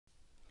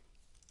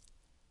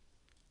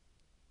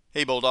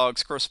Hey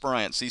Bulldogs, Chris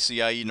Bryant,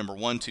 CCIE number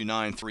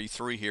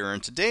 12933 here,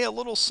 and today a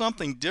little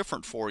something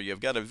different for you. I've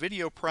got a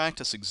video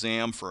practice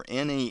exam for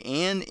NA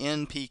and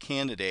NP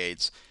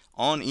candidates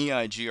on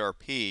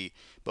EIGRP,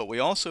 but we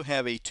also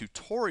have a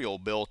tutorial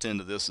built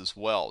into this as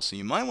well. So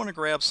you might want to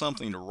grab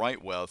something to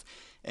write with,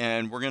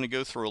 and we're going to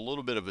go through a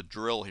little bit of a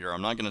drill here.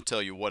 I'm not going to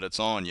tell you what it's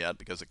on yet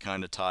because it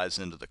kind of ties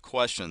into the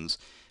questions.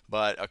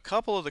 But a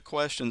couple of the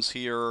questions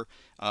here,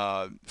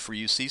 for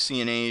you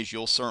CCNAs,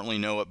 you'll certainly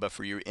know it, but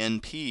for you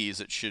NPs,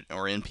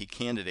 or NP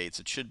candidates,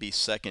 it should be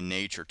second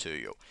nature to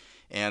you.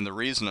 And the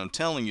reason I'm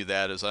telling you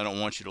that is I don't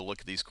want you to look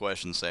at these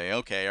questions and say,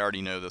 okay, I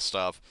already know this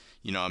stuff,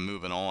 I'm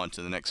moving on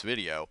to the next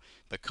video,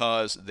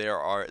 because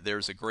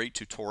there's a great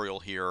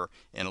tutorial here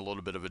and a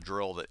little bit of a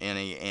drill that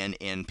NA and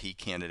NP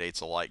candidates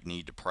alike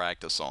need to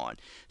practice on.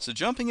 So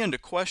jumping into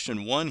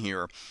question 1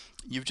 here,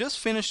 you've just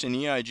finished an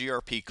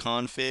EIGRP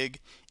config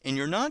and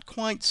you're not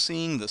quite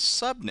seeing the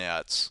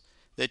subnets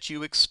that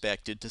you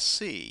expected to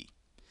see.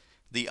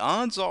 The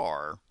odds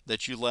are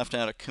that you left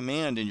out a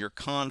command in your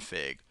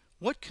config.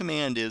 What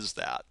command is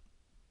that?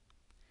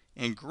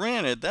 And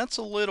granted, that's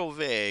a little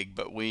vague,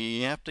 but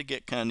we have to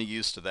get kind of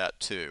used to that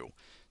too.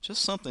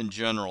 Just something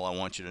general I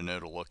want you to know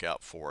to look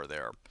out for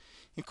there.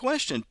 In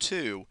question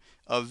 2,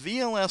 of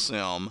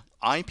VLSM,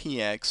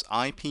 IPX,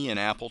 IP, and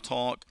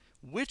AppleTalk,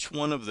 which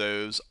one of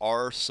those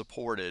are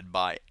supported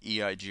by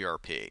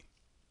EIGRP?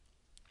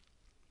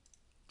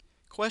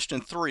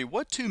 Question 3,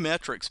 what two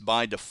metrics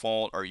by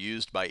default are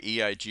used by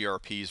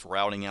EIGRP's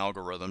routing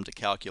algorithm to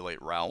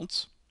calculate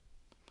routes?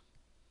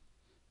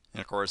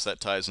 And of course that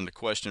ties into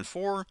question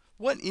 4,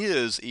 what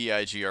is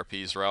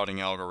EIGRP's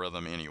routing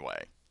algorithm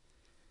anyway?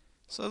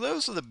 So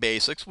those are the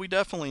basics. We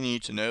definitely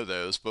need to know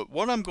those, but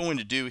what I'm going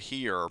to do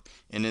here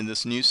and in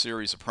this new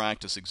series of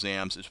practice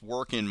exams is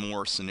work in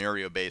more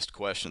scenario-based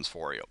questions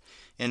for you.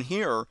 And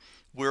here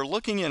we're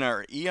looking in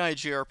our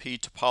EIGRP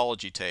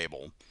topology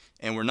table,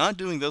 and we're not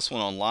doing this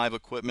one on live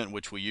equipment,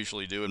 which we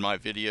usually do in my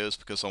videos,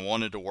 because I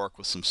wanted to work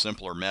with some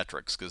simpler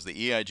metrics, because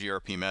the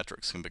EIGRP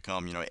metrics can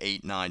become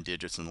 8, 9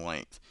 digits in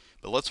length.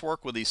 But let's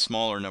work with these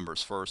smaller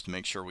numbers first to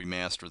make sure we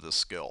master this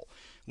skill.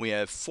 We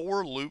have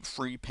 4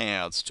 loop-free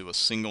paths to a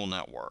single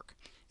network,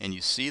 and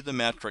you see the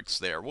metrics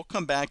there. We'll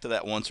come back to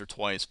that once or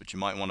twice, but you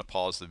might want to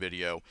pause the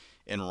video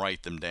and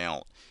write them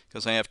down,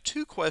 because I have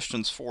 2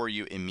 questions for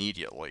you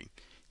immediately.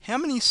 How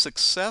many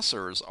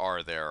successors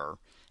are there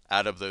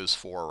out of those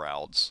 4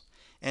 routes,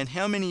 and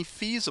how many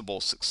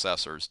feasible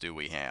successors do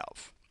we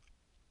have?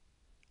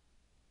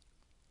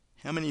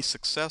 How many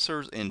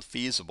successors and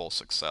feasible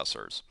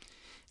successors?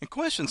 In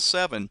question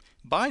 7,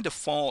 by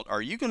default,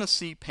 are you going to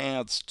see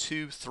paths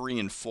 2, 3,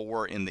 and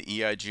 4 in the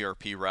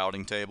EIGRP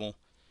routing table?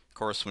 Of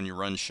course, when you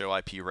run show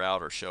IP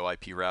route or show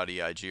IP route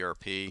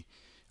EIGRP,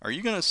 are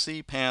you going to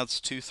see paths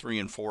 2, 3,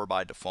 and 4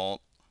 by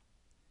default?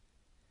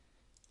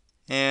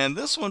 And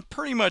this one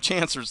pretty much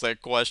answers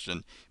that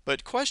question.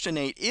 But question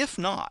 8, if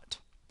not,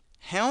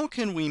 how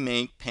can we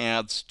make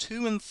paths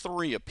 2 and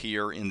 3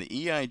 appear in the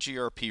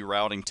EIGRP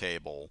routing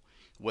table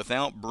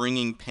without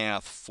bringing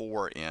path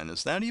 4 in?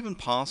 Is that even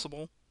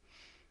possible?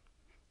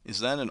 Is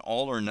that an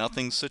all or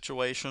nothing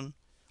situation?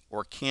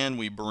 Or can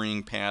we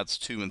bring paths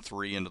 2 and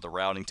 3 into the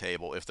routing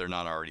table if they're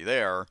not already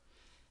there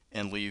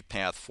and leave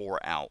path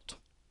 4 out?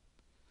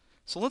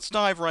 So let's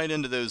dive right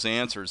into those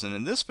answers. And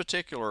in this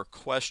particular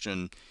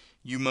question,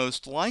 you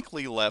most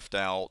likely left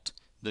out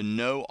the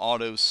no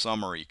auto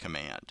summary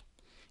command.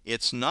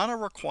 It's not a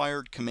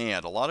required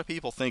command. A lot of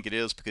people think it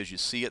is because you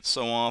see it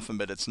so often,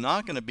 but it's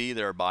not going to be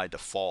there by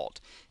default.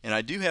 And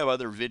I do have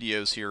other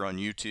videos here on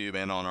YouTube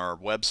and on our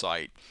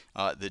website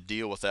that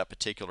deal with that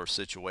particular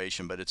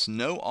situation, but it's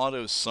no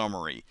auto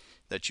summary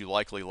that you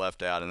likely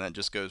left out, and that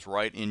just goes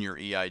right in your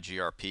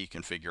EIGRP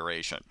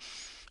configuration.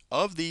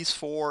 Of these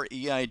 4,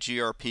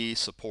 EIGRP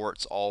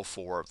supports all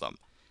 4 of them: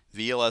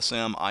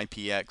 VLSM,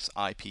 IPX,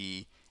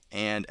 IP,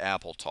 and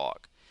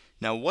AppleTalk.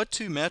 Now, what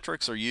 2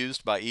 metrics are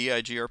used by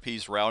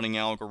EIGRP's routing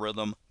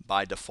algorithm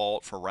by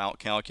default for route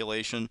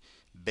calculation?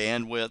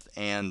 Bandwidth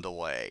and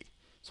delay.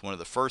 It's one of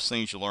the first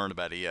things you learn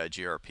about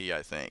EIGRP,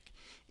 I think.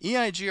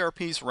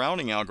 EIGRP's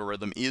routing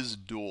algorithm is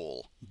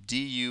dual,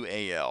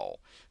 D-U-A-L.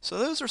 So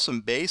those are some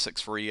basics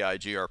for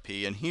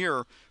EIGRP, and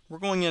here we're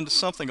going into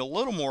something a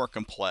little more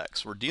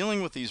complex. We're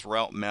dealing with these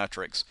route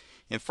metrics,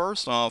 and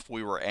first off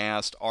we were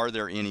asked, are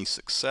there any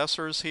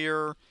successors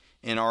here,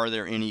 and are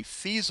there any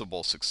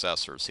feasible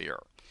successors here?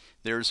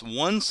 There's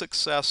one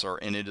successor,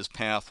 and it is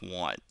path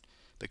 1,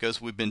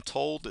 because we've been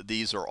told that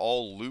these are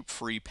all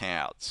loop-free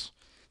paths.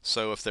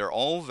 So if they're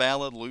all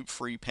valid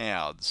loop-free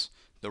paths,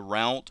 the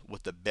route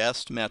with the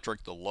best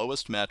metric, the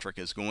lowest metric,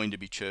 is going to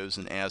be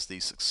chosen as the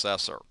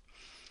successor.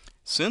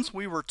 Since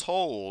we were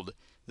told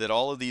that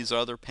all of these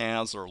other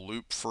paths are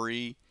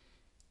loop-free,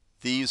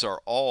 these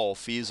are all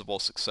feasible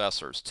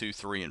successors, 2,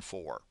 3, and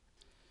 4.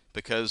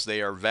 Because they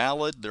are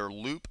valid, they're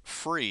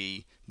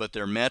loop-free, but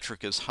their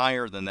metric is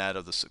higher than that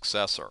of the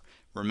successor.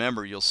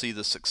 Remember, you'll see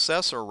the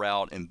successor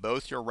route in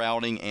both your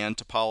routing and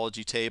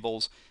topology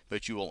tables,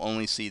 but you will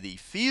only see the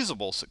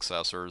feasible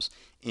successors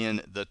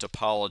in the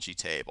topology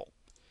table.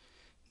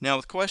 Now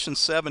with question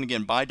 7,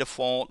 again, by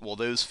default, will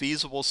those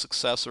feasible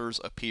successors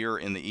appear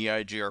in the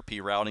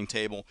EIGRP routing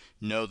table?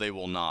 No, they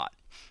will not.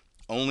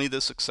 Only the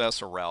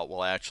successor route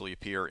will actually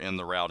appear in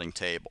the routing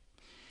table.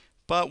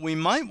 But we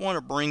might want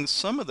to bring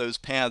some of those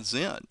paths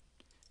in.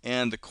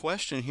 And the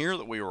question here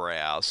that we were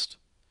asked,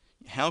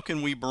 how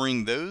can we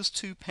bring those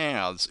two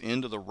paths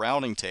into the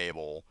routing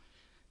table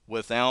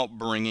without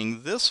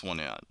bringing this one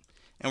in?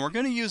 And we're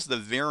going to use the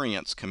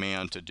variance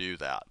command to do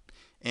that.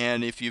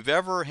 And if you've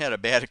ever had a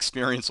bad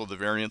experience with the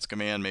variance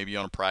command, maybe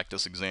on a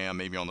practice exam,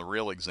 maybe on the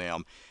real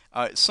exam,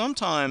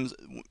 sometimes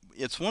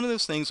it's one of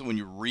those things that when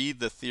you read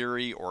the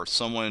theory or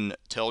someone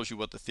tells you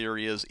what the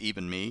theory is,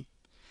 even me,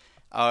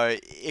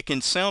 it can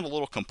sound a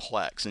little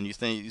complex, and you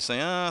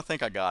say, oh, I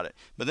think I got it.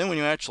 But then when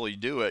you actually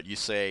do it, you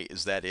say,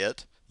 is that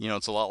it? You know,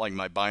 it's a lot like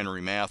my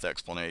binary math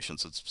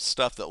explanations. It's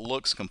stuff that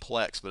looks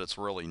complex, but it's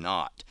really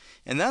not.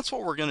 And that's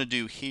what we're going to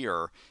do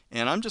here.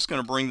 And I'm just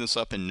going to bring this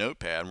up in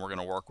Notepad, and we're going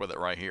to work with it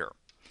right here.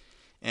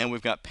 And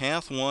we've got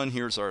path 1,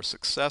 here's our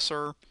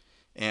successor,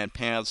 and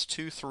paths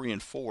 2, 3,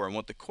 and 4. And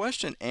what the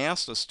question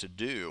asked us to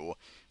do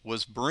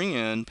was bring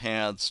in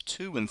paths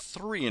 2 and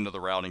 3 into the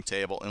routing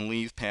table and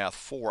leave path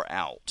 4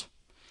 out.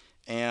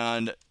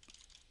 And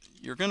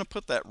you're going to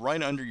put that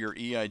right under your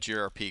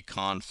EIGRP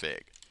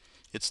config.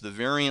 It's the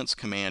variance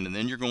command, and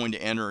then you're going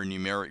to enter a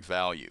numeric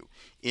value.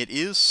 It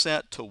is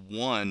set to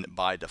 1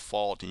 by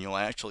default, and you'll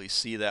actually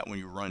see that when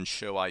you run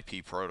show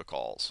IP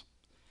protocols.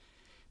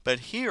 But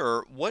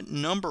here, what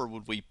number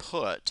would we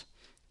put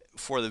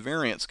for the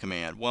variance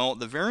command? Well,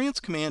 the variance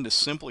command is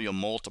simply a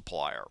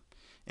multiplier.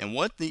 And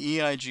what the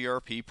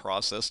EIGRP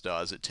process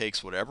does, it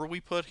takes whatever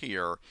we put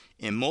here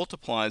and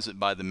multiplies it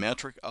by the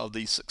metric of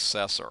the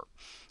successor.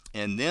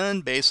 And then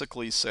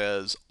basically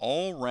says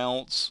all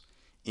routes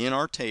in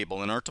our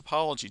table, in our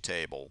topology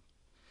table,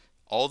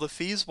 all the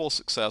feasible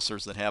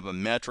successors that have a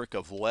metric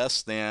of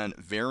less than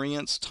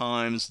variance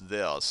times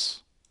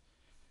this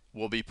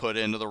will be put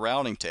into the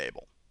routing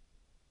table.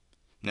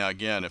 Now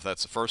again, if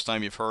that's the first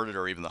time you've heard it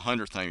or even the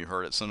 100th time you've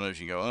heard it, sometimes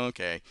you go,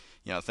 okay,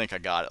 I think I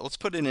got it. Let's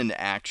put it into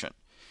action.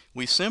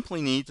 We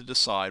simply need to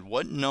decide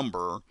what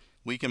number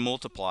we can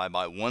multiply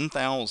by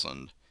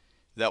 1,000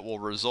 that will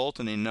result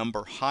in a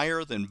number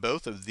higher than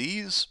both of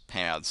these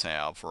paths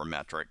have for a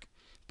metric,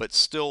 but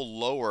still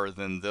lower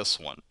than this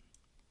one.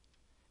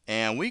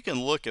 And we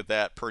can look at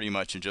that pretty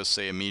much and just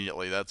say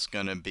immediately that's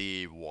going to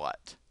be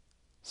what?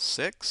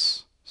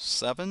 6?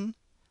 7?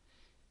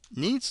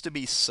 Needs to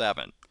be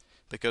 7.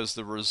 Because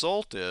the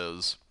result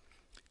is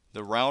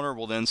the router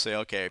will then say,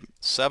 okay,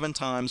 7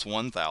 times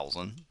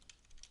 1,000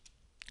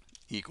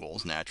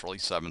 equals naturally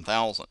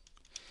 7,000.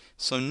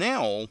 So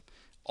now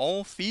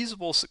all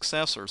feasible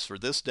successors for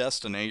this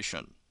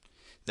destination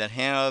that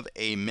have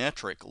a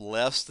metric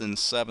less than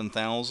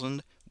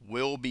 7,000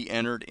 will be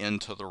entered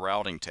into the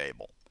routing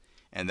table.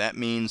 And that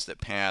means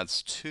that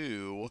paths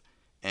 2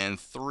 and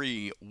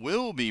 3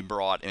 will be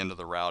brought into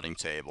the routing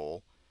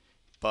table,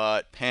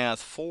 but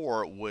path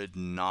 4 would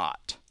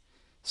not.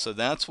 So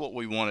that's what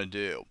we want to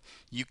do.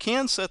 You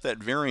can set that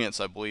variance,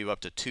 I believe,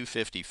 up to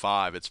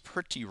 255. It's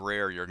pretty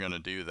rare you're going to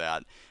do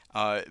that.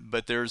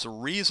 But there's a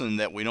reason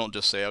that we don't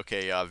just say,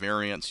 okay,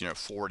 variance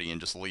 40 and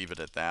just leave it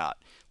at that.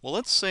 Well,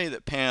 let's say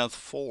that path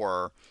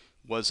 4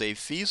 was a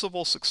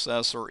feasible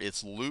successor.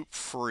 It's loop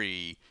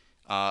free,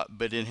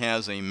 but it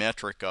has a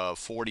metric of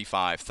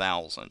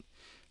 45,000.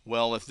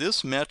 Well, if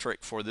this metric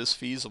for this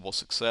feasible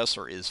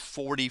successor is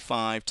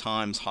 45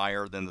 times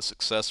higher than the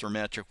successor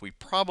metric, we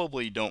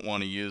probably don't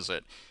want to use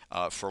it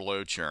for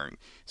load sharing.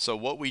 So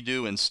what we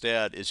do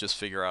instead is just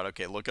figure out,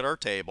 okay, look at our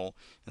table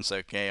and say,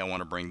 okay, I want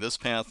to bring this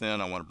path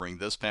in, I want to bring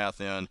this path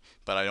in,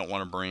 but I don't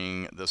want to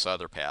bring this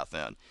other path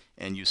in.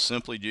 And you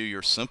simply do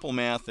your simple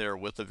math there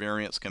with the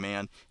variance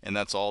command, and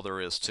that's all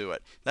there is to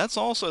it. That's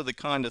also the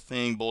kind of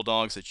thing,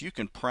 Bulldogs, that you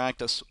can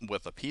practice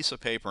with a piece of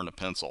paper and a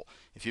pencil.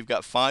 If you've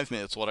got 5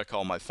 minutes, what I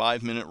call my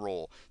 5-minute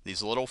rule,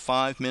 these little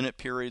 5-minute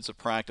periods of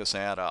practice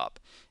add up.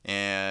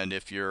 And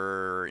if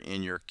you're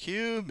in your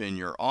cube, in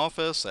your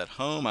office, at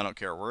home, I don't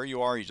care where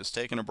you are, you're just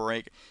taking a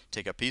break,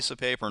 take a piece of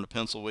paper and a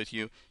pencil with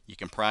you. You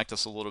can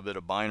practice a little bit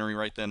of binary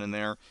right then and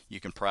there. You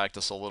can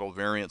practice a little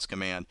variance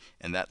command,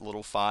 and that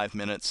little 5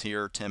 minutes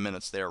here, 10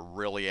 minutes there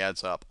really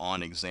adds up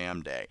on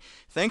exam day.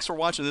 Thanks for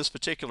watching this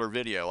particular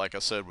video. Like I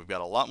said, we've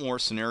got a lot more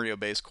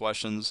scenario-based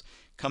questions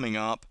coming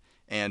up,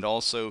 and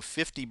also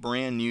 50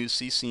 brand new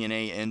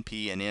CCNA,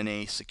 NP, and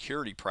NA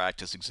security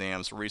practice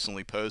exams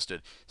recently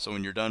posted. So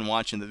when you're done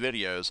watching the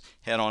videos,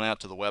 head on out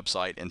to the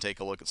website and take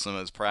a look at some of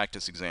those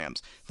practice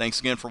exams. Thanks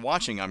again for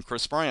watching. I'm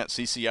Chris Bryant,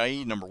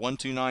 CCIE number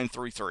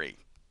 12933.